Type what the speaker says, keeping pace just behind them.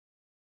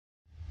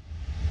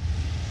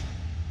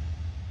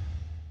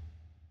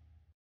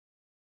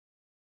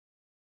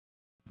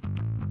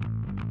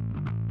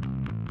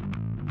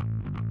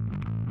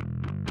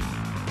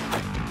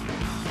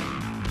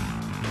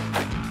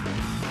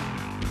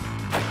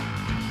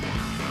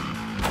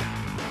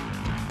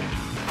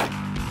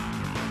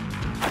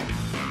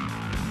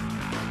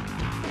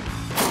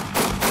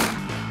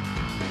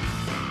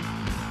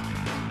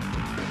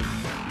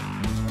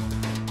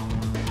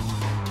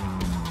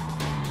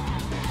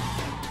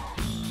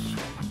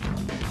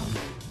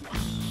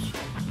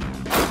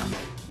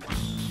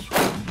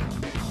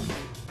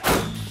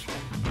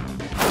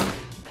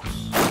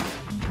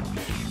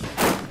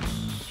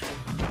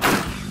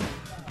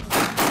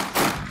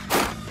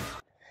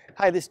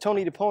Hi, this is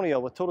Tony DiPonio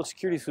with Total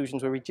Security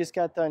Solutions, where we just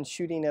got done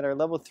shooting at our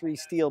level 3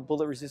 steel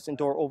bullet resistant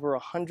door over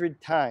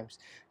 100 times.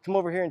 Come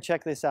over here and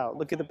check this out.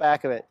 Look at the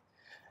back of it.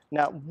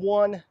 Not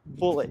one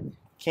bullet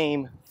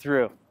came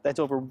through. That's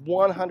over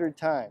 100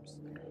 times.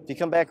 If you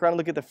come back around and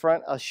look at the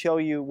front, I'll show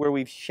you where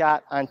we've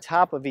shot on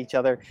top of each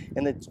other,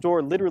 and the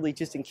door literally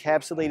just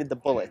encapsulated the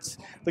bullets.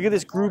 Look at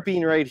this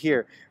grouping right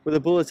here, where the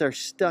bullets are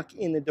stuck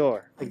in the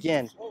door.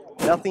 Again,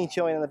 nothing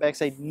showing on the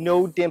backside,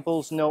 no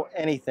dimples, no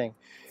anything.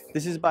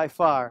 This is by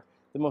far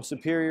the most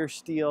superior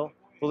steel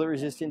bullet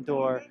resistant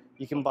door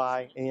you can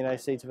buy in the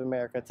United States of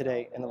America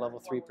today in the level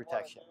 3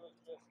 protection.